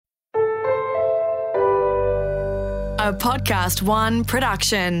A Podcast One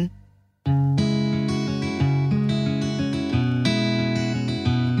production.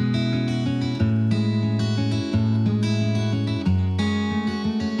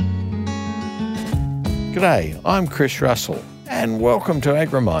 G'day, I'm Chris Russell and welcome to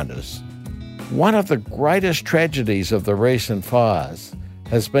Ag Reminders. One of the greatest tragedies of the recent fires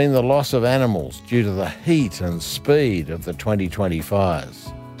has been the loss of animals due to the heat and speed of the 2020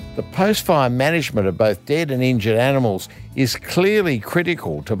 fires. The post-fire management of both dead and injured animals is clearly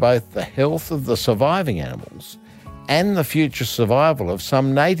critical to both the health of the surviving animals and the future survival of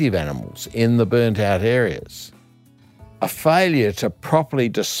some native animals in the burnt-out areas. A failure to properly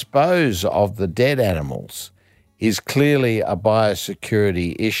dispose of the dead animals is clearly a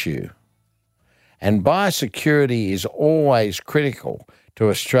biosecurity issue. And biosecurity is always critical to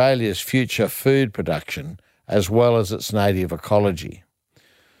Australia's future food production as well as its native ecology.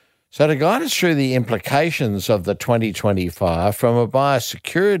 So to guide us through the implications of the 2020 fire from a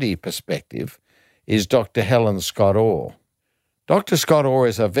biosecurity perspective is Dr. Helen Scott Orr. Dr. Scott Orr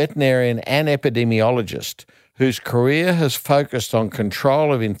is a veterinarian and epidemiologist whose career has focused on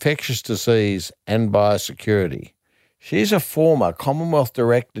control of infectious disease and biosecurity. She's a former Commonwealth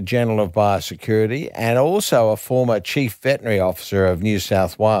Director General of Biosecurity and also a former Chief Veterinary Officer of New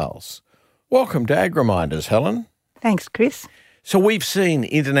South Wales. Welcome to Ag Reminders, Helen. Thanks, Chris. So we've seen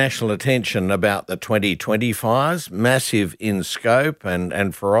international attention about the 2020 fires, massive in scope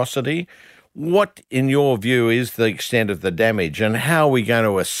and ferocity. What, in your view, is the extent of the damage and how are we going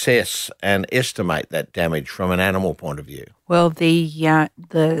to assess and estimate that damage from an animal point of view? Well, the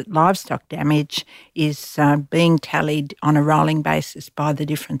livestock damage is being tallied on a rolling basis by the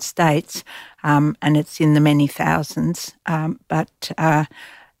different states, and it's in the many thousands. But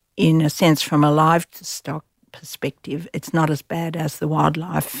in a sense, from a livestock perspective, it's not as bad as the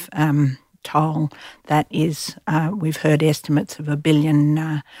wildlife toll. That is, we've heard estimates of 1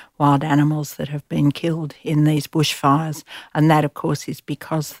 billion wild animals that have been killed in these bushfires, and that, of course, is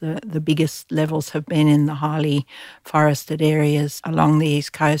because the biggest levels have been in the highly forested areas along the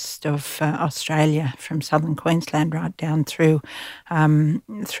east coast of Australia, from southern Queensland right down through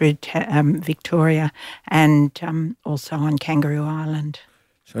Victoria, and also on Kangaroo Island.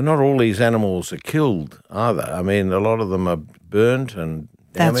 So not all these animals are killed, are they? I mean, a lot of them are burnt and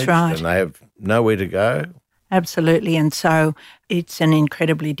damaged. That's right. And they have nowhere to go. Absolutely, and so it's an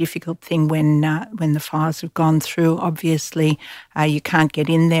incredibly difficult thing when the fires have gone through. Obviously, you can't get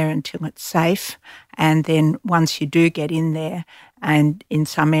in there until it's safe, and then once you do get in there, and in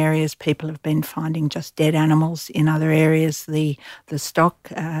some areas people have been finding just dead animals. In other areas, the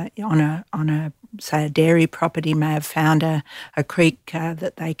stock on a say a dairy property may have found a creek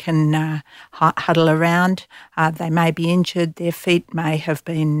that they can huddle around. They may be injured. Their feet may have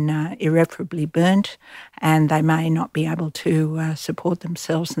been irreparably burnt, and they may not be able to support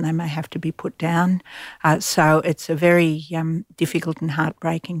themselves, and they may have to be put down. So it's a very difficult and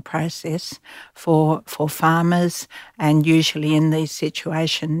heartbreaking process for farmers, and usually in these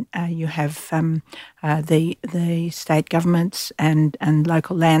situations you have the state governments and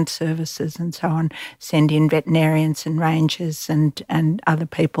local land services and so on send in veterinarians and rangers and other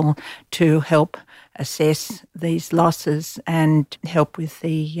people to help assess these losses and help with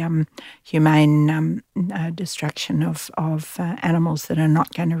the humane destruction of animals that are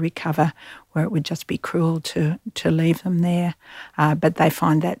not going to recover, where it would just be cruel to leave them there. But they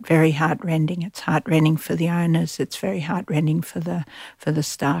find that very heartrending. It's heartrending for the owners. It's very heartrending for the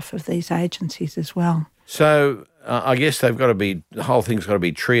staff of these agencies as well. So I guess the whole thing's got to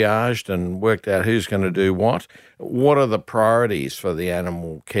be triaged and worked out who's going to do what. What are the priorities for the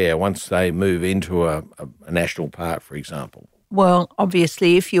animal care once they move into a national park, for example? Well,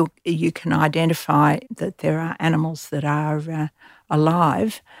 obviously, if you can identify that there are animals that are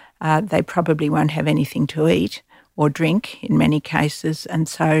alive, they probably won't have anything to eat or drink in many cases, and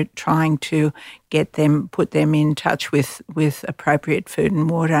so trying to put them in touch with appropriate food and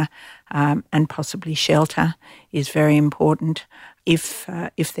water and possibly shelter is very important. If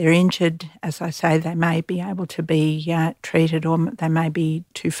they're injured, as I say, they may be able to be treated, or they may be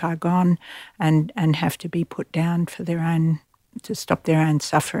too far gone and have to be put down to stop their own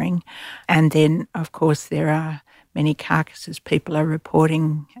suffering. And then, of course, there are many carcasses people are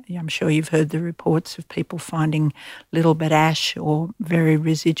reporting. I'm sure you've heard the reports of people finding little bit ash or very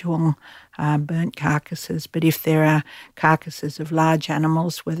residual burnt carcasses. But if there are carcasses of large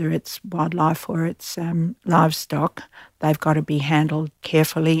animals, whether it's wildlife or it's livestock, they've got to be handled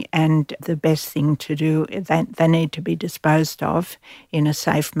carefully, and the best thing to do, they need to be disposed of in a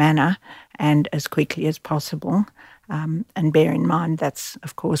safe manner and as quickly as possible. And bear in mind that's,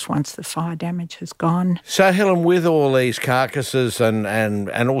 of course, once the fire damage has gone. So, Helen, with all these carcasses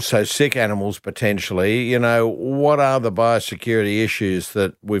and also sick animals potentially, what are the biosecurity issues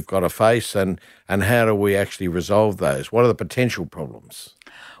that we've got to face and how do we actually resolve those? What are the potential problems?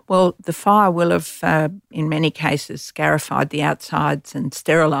 Well, the fire will have, in many cases, scarified the outsides and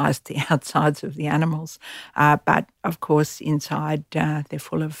sterilised the outsides of the animals. But, of course, inside they're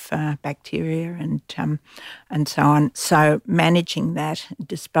full of bacteria and so on. So managing that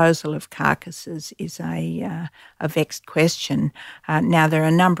disposal of carcasses is a vexed question. Now, there are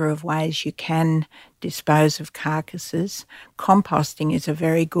a number of ways you can dispose of carcasses. Composting is a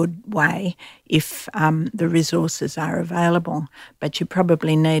very good way if the resources are available, but you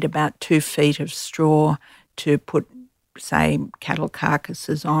probably need about 2 feet of straw to put, say, cattle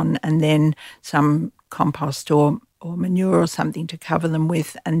carcasses on, and then some compost or manure or something to cover them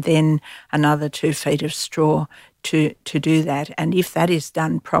with, and then another 2 feet of straw to do that. And if that is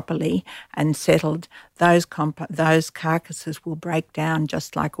done properly and settled, those carcasses will break down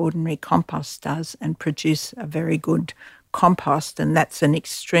just like ordinary compost does and produce a very good compost, and that's an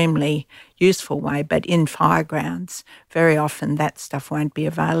extremely useful way. But in firegrounds, very often that stuff won't be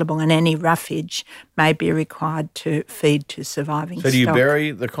available, and any roughage may be required to feed to surviving stock. So do you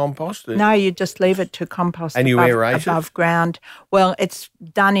bury the compost? No, you just leave it to compost and you aerate above ground. Well, it's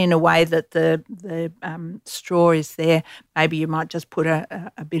done in a way that the straw is there. Maybe you might just put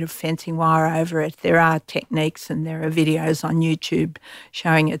a bit of fencing wire over it. There are techniques and there are videos on YouTube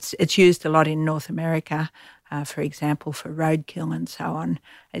showing it's used a lot in North America. For example, for roadkill and so on.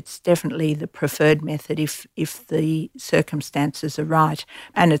 It's definitely the preferred method if the circumstances are right.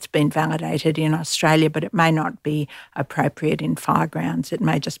 And it's been validated in Australia, but it may not be appropriate in firegrounds. It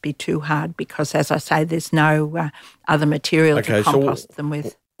may just be too hard because, as I say, there's no other material to compost them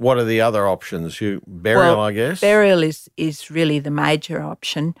with. What are the other options? Burial, I guess? Burial is really the major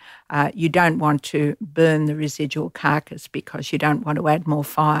option. You don't want to burn the residual carcass because you don't want to add more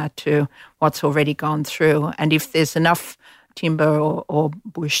fire to what's already gone through. And if there's enough timber or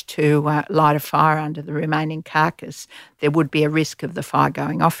bush to light a fire under the remaining carcass, there would be a risk of the fire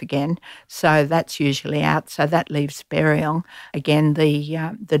going off again. So that's usually out. So that leaves burial. Again,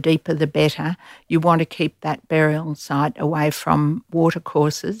 the deeper the better. You want to keep that burial site away from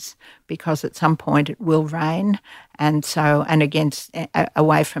watercourses because at some point it will rain, and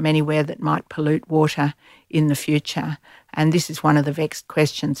away from anywhere that might pollute water in the future. And this is one of the vexed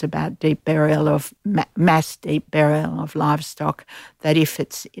questions about deep burial of mass deep burial of livestock, that if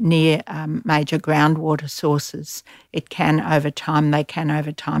it's near major groundwater sources, they can over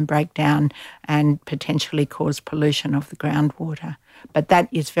time break down and potentially cause pollution of the groundwater. But that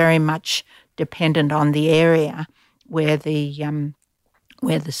is very much dependent on the area where the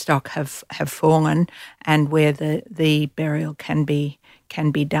stock have fallen and where the burial can be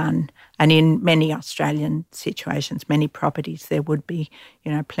done. And in many Australian situations, many properties, there would be,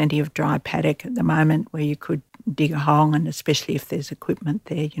 plenty of dry paddock at the moment where you could dig a hole, and especially if there's equipment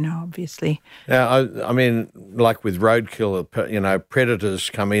there, obviously. Now, I mean, like with roadkill, predators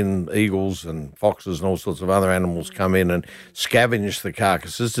come in, eagles and foxes and all sorts of other animals come in and scavenge the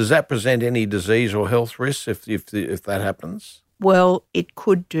carcasses. Does that present any disease or health risks if that happens? Well, it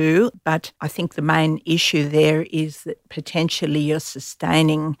could do, but I think the main issue there is that potentially you're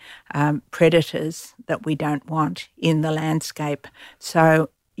sustaining predators that we don't want in the landscape. So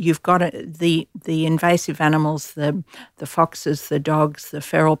you've got the invasive animals, the foxes, the dogs, the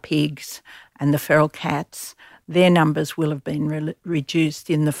feral pigs and the feral cats. Their numbers will have been reduced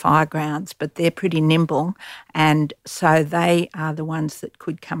in the firegrounds, but they're pretty nimble, and so they are the ones that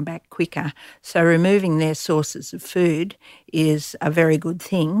could come back quicker. So removing their sources of food is a very good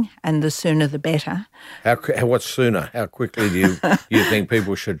thing, and the sooner the better. What's sooner? How quickly do you think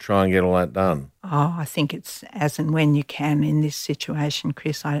people should try and get all that done? Oh, I think it's as and when you can in this situation,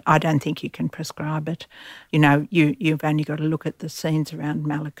 Chris. I don't think you can prescribe it. You've only got to look at the scenes around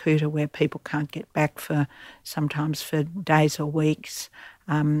Malakuta where people can't get back sometimes for days or weeks.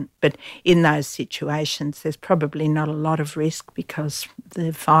 But in those situations, there's probably not a lot of risk because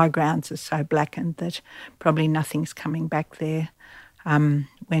the firegrounds are so blackened that probably nothing's coming back there.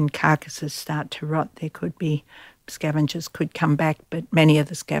 When carcasses start to rot, there could be scavengers could come back, but many of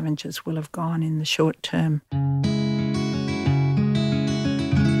the scavengers will have gone in the short term.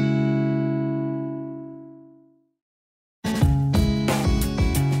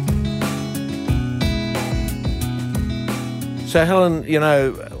 So, Helen,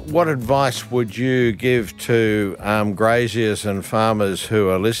 what advice would you give to graziers and farmers who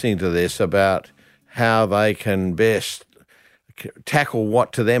are listening to this about how they can best tackle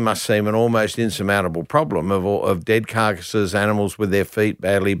what to them must seem an almost insurmountable problem of dead carcasses, animals with their feet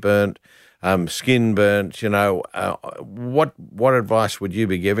badly burnt, skin burnt. What advice would you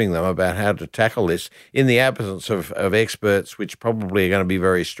be giving them about how to tackle this in the absence of experts, which probably are going to be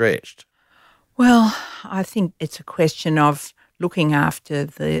very stretched? Well, I think it's a question of looking after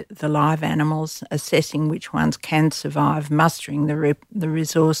the live animals, assessing which ones can survive, mustering the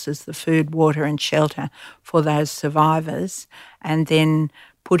resources, the food, water and shelter for those survivors, and then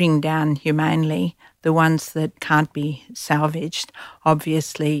putting down humanely the ones that can't be salvaged.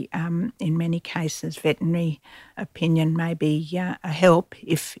 Obviously, in many cases, veterinary opinion may be a help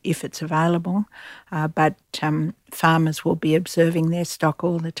if it's available, but farmers will be observing their stock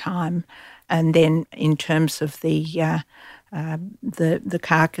all the time. And then in terms of the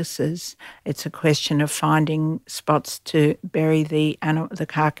carcasses, it's a question of finding spots to bury the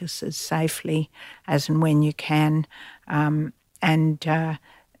carcasses safely as and when you can, and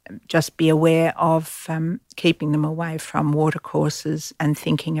just be aware of keeping them away from watercourses and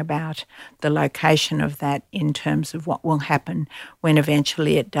thinking about the location of that in terms of what will happen when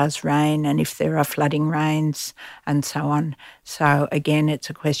eventually it does rain and if there are flooding rains and so on. So again, it's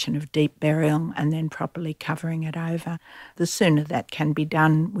a question of deep burial and then properly covering it over. The sooner that can be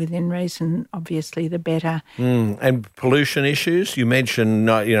done within reason, obviously, the better. And pollution issues? You mentioned,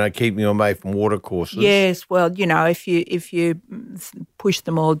 keeping them away from watercourses. Yes, well, if you push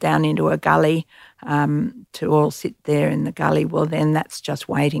them all down into a gully to all sit there in the gully, well, then that's just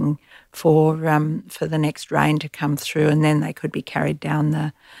waiting for the next rain to come through, and then they could be carried down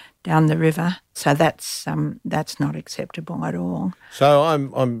the river. So that's not acceptable at all. So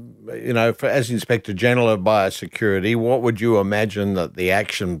as Inspector General of Biosecurity, what would you imagine that the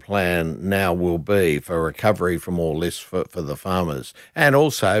action plan now will be for recovery from all this for the farmers, and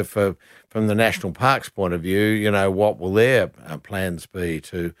also from the National Parks point of view? What will their plans be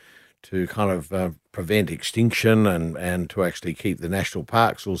to kind of prevent extinction and to actually keep the national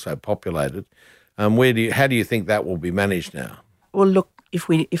parks also populated? How do you think that will be managed now? Well, look, if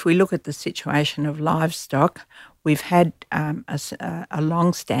we look at the situation of livestock, we've had a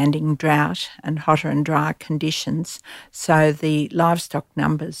long-standing drought and hotter and drier conditions. So the livestock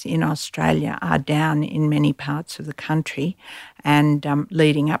numbers in Australia are down in many parts of the country, and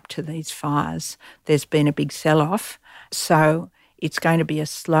leading up to these fires, there's been a big sell-off. So it's going to be a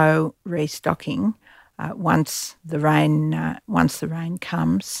slow restocking once the rain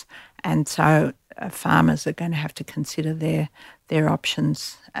comes, and so farmers are going to have to consider their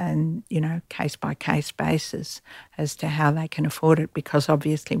options and case by case basis as to how they can afford it, because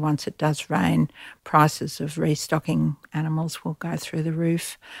obviously once it does rain, prices of restocking animals will go through the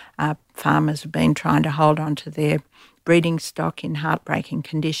roof. Farmers have been trying to hold on to their breeding stock in heartbreaking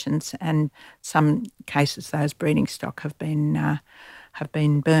conditions, and some cases those breeding stock have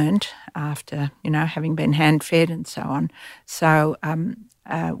been burnt after having been hand fed and so on. So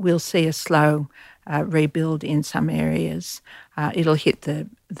we'll see a slow rebuild in some areas. It'll hit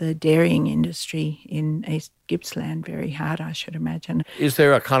the dairying industry in East Gippsland very hard, I should imagine. Is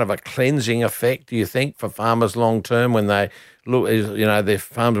there a kind of a cleansing effect, do you think, for farmers long term when they look? Their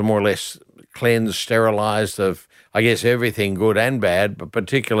farms are more or less cleansed, sterilised of, I guess, everything good and bad, but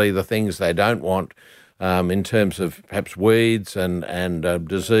particularly the things they don't want in terms of perhaps weeds and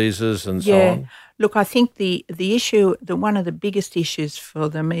diseases and so on? Look, I think the issue, one of the biggest issues for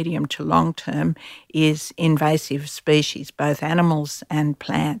the medium to long term is invasive species, both animals and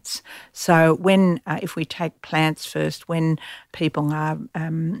plants. So if we take plants first, when people are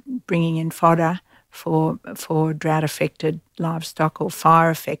bringing in fodder for drought-affected livestock or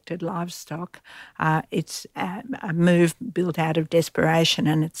fire-affected livestock, it's a move built out of desperation,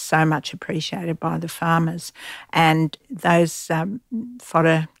 and it's so much appreciated by the farmers. And those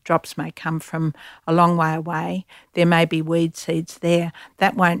fodder drops may come from a long way away. There may be weed seeds there.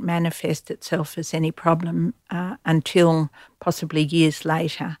 That won't manifest itself as any problem until possibly years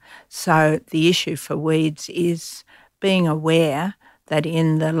later. So the issue for weeds is being aware that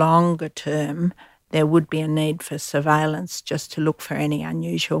in the longer term, there would be a need for surveillance just to look for any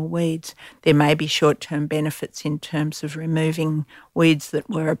unusual weeds. There may be short-term benefits in terms of removing weeds that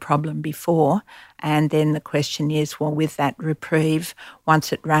were a problem before, and then the question is, well, with that reprieve,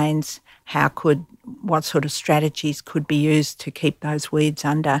 once it rains, what sort of strategies could be used to keep those weeds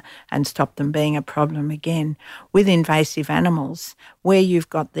under and stop them being a problem again? With invasive animals, where you've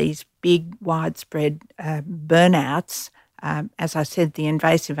got these big, widespread burnouts, as I said, the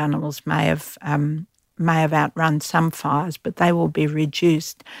invasive animals may have outrun some fires, but they will be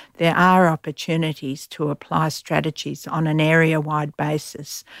reduced. There are opportunities to apply strategies on an area-wide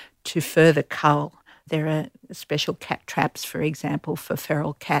basis to further cull There are special cat traps, for example, for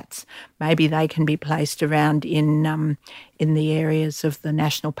feral cats. Maybe they can be placed around in the areas of the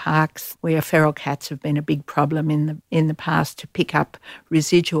national parks where feral cats have been a big problem in the past, to pick up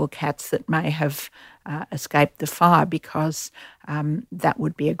residual cats that may have escaped the fire, because that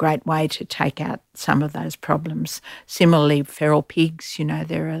would be a great way to take out some of those problems. Similarly, feral pigs,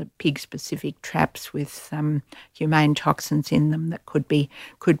 there are pig-specific traps with humane toxins in them that could be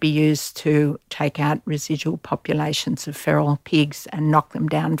used to take out residual populations of feral pigs and knock them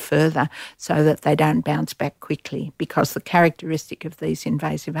down further so that they don't bounce back quickly, because the characteristic of these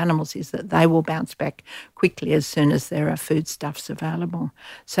invasive animals is that they will bounce back quickly as soon as there are foodstuffs available.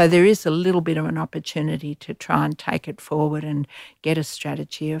 So there is a little bit of an opportunity to try and take it forward and get a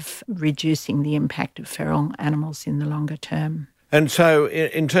strategy of reducing the impact of feral animals in the longer term. And so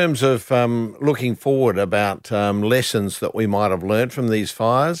in terms of looking forward about lessons that we might have learned from these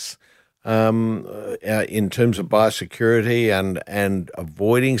fires, in terms of biosecurity and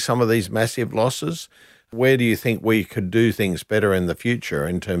avoiding some of these massive losses, where do you think we could do things better in the future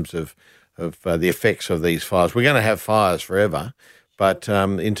in terms of the effects of these fires? We're going to have fires forever, but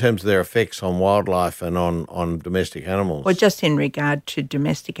in terms of their effects on wildlife and on domestic animals? Well, just in regard to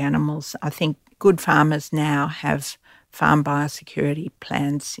domestic animals, I think good farmers now have farm biosecurity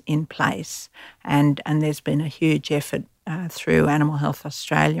plans in place, and there's been a huge effort through Animal Health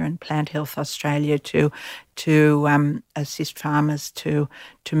Australia and Plant Health Australia to assist farmers to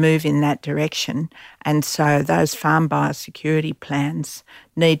move in that direction. And so those farm biosecurity plans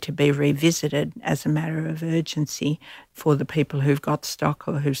need to be revisited as a matter of urgency for the people who've got stock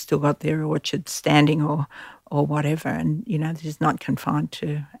or who've still got their orchards standing or whatever. And, this is not confined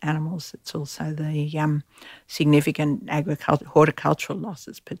to animals. It's also the significant horticultural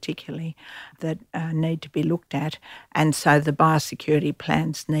losses particularly that need to be looked at. And so the biosecurity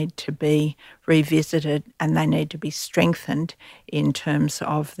plans need to be revisited, and they need to be strengthened in terms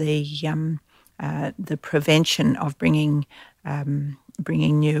of the prevention of bringing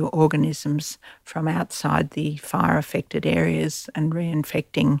new organisms from outside the fire-affected areas and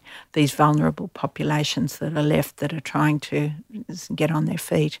reinfecting these vulnerable populations that are left that are trying to get on their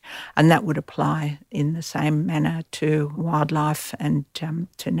feet. And that would apply in the same manner to wildlife and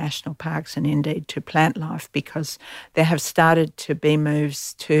to national parks and indeed to plant life, because there have started to be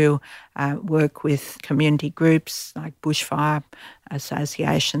moves to work with community groups like bushfire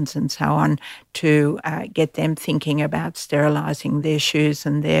associations and so on to get them thinking about sterilising their shoes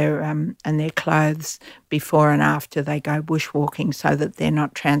and their clothes before and after they go bushwalking, so that they're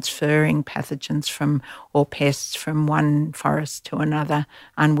not transferring pathogens or pests from one forest to another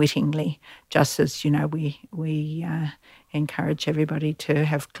unwittingly. Just as we encourage everybody to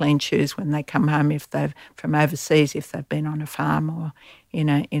have clean shoes when they come home if they've from overseas, if they've been on a farm or in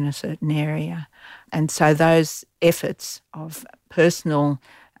a certain area. And so those efforts of personal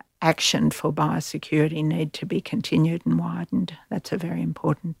action for biosecurity need to be continued and widened. That's a very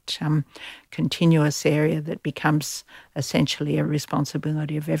important continuous area that becomes essentially a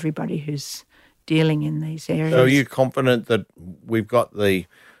responsibility of everybody who's dealing in these areas. So are you confident that we've got the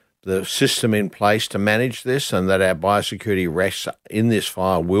system in place to manage this and that our biosecurity risks in this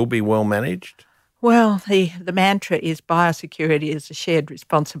fire will be well managed? Well, the mantra is biosecurity is a shared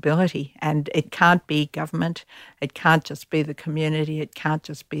responsibility, and it can't be government, it can't just be the community, it can't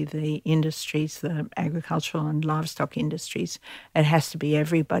just be the industries, the agricultural and livestock industries. It has to be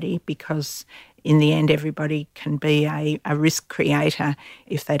everybody, because in the end everybody can be a risk creator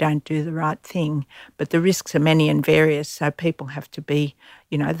if they don't do the right thing. But the risks are many and various, so people have to be,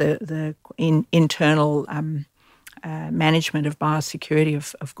 the internal management of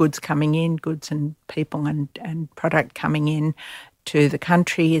biosecurity of goods coming in, goods and people and product coming in to the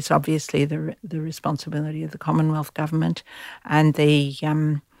country is obviously the responsibility of the Commonwealth government, and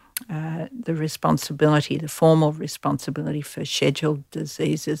the responsibility, the formal responsibility for scheduled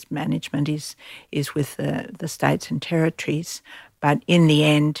diseases management is with the states and territories. But in the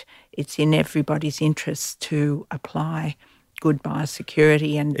end, it's in everybody's interest to apply good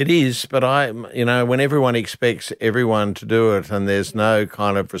biosecurity. And it is, but when everyone expects everyone to do it and there's no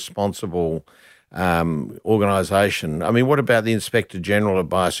kind of responsible organisation. I mean, what about the Inspector General of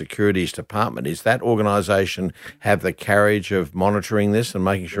Biosecurity's department? Is that organisation have the courage of monitoring this and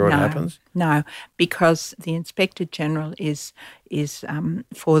making sure it happens? No, because the Inspector General is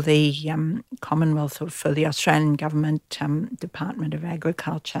for the Commonwealth, or for the Australian Government Department of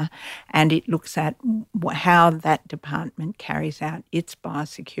Agriculture, and it looks at how that department carries out its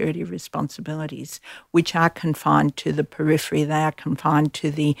biosecurity responsibilities, which are confined to the periphery. They are confined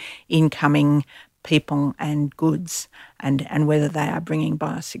to the incoming people and goods, and whether they are bringing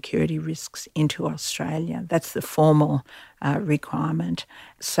biosecurity risks into Australia. That's the formal requirement.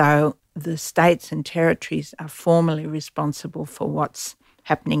 So the states and territories are formally responsible for what's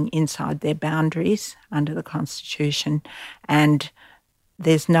happening inside their boundaries under the Constitution, and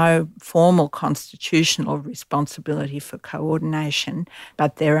there's no formal constitutional responsibility for coordination,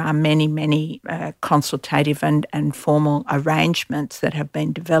 but there are many, many consultative and formal arrangements that have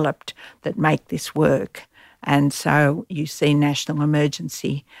been developed that make this work. And so you see national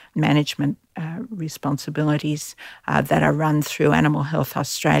emergency management responsibilities that are run through Animal Health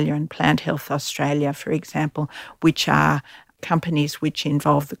Australia and Plant Health Australia, for example, which are companies which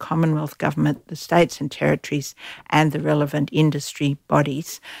involve the Commonwealth government, the states and territories, and the relevant industry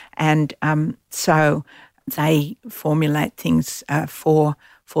bodies. And so they formulate things for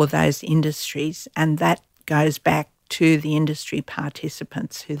those industries, and that goes back to the industry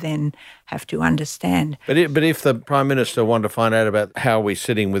participants who then have to understand. But if the Prime Minister wanted to find out about how we're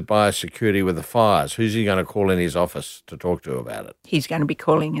sitting with biosecurity with the fires, who's he going to call in his office to talk to about it? He's going to be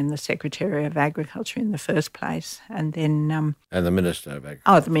calling in the Secretary of Agriculture in the first place, and then... and the Minister of Agriculture.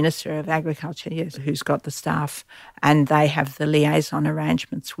 Oh, the Minister of Agriculture, yes, who's got the staff, and they have the liaison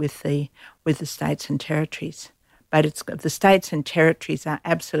arrangements with the states and territories. But the states and territories are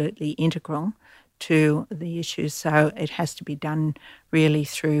absolutely integral to the issues, so it has to be done really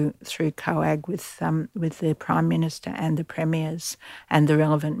through COAG with the Prime Minister and the Premiers and the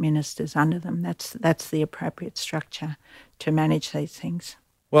relevant ministers under them. That's the appropriate structure to manage these things.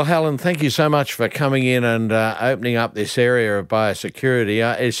 Well, Helen, thank you so much for coming in and opening up this area of biosecurity.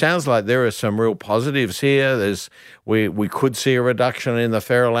 It sounds like there are some real positives here. We could see a reduction in the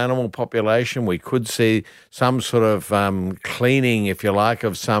feral animal population. We could see some sort of cleaning, if you like,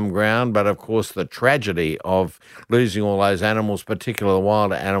 of some ground. But, of course, the tragedy of losing all those animals, particularly the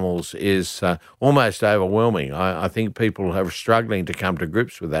wild animals, is almost overwhelming. I think people are struggling to come to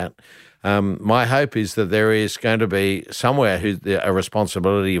grips with that. My hope is that there is going to be somewhere a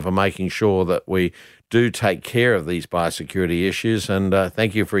responsibility for making sure that we do take care of these biosecurity issues, and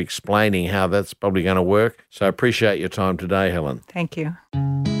thank you for explaining how that's probably going to work. So I appreciate your time today, Helen. Thank you.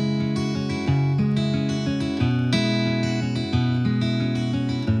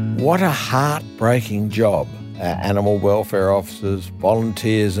 What a heartbreaking job our animal welfare officers,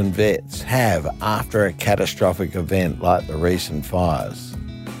 volunteers and vets have after a catastrophic event like the recent fires.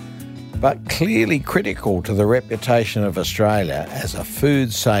 But clearly critical to the reputation of Australia as a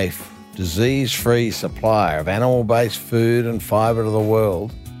food-safe, disease-free supplier of animal-based food and fibre to the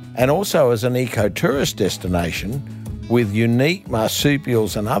world, and also as an eco-tourist destination with unique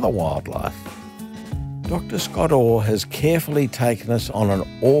marsupials and other wildlife. Dr. Scott Orr has carefully taken us on an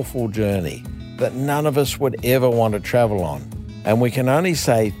awful journey that none of us would ever want to travel on. And we can only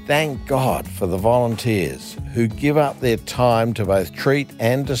say thank God for the volunteers who give up their time to both treat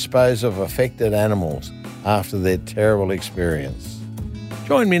and dispose of affected animals after their terrible experience.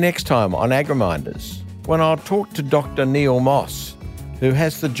 Join me next time on AgReminders when I'll talk to Dr. Neil Moss, who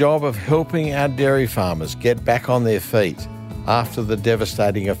has the job of helping our dairy farmers get back on their feet after the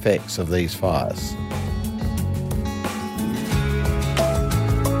devastating effects of these fires.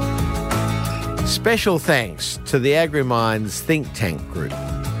 Special thanks to the AgriMinds think tank group.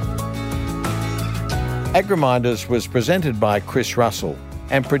 AgReminders was presented by Chris Russell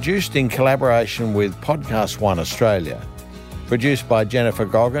and produced in collaboration with Podcast One Australia. Produced by Jennifer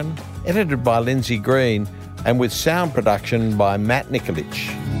Goggin, edited by Lindsay Green, and with sound production by Matt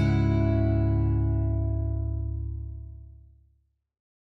Nikolic.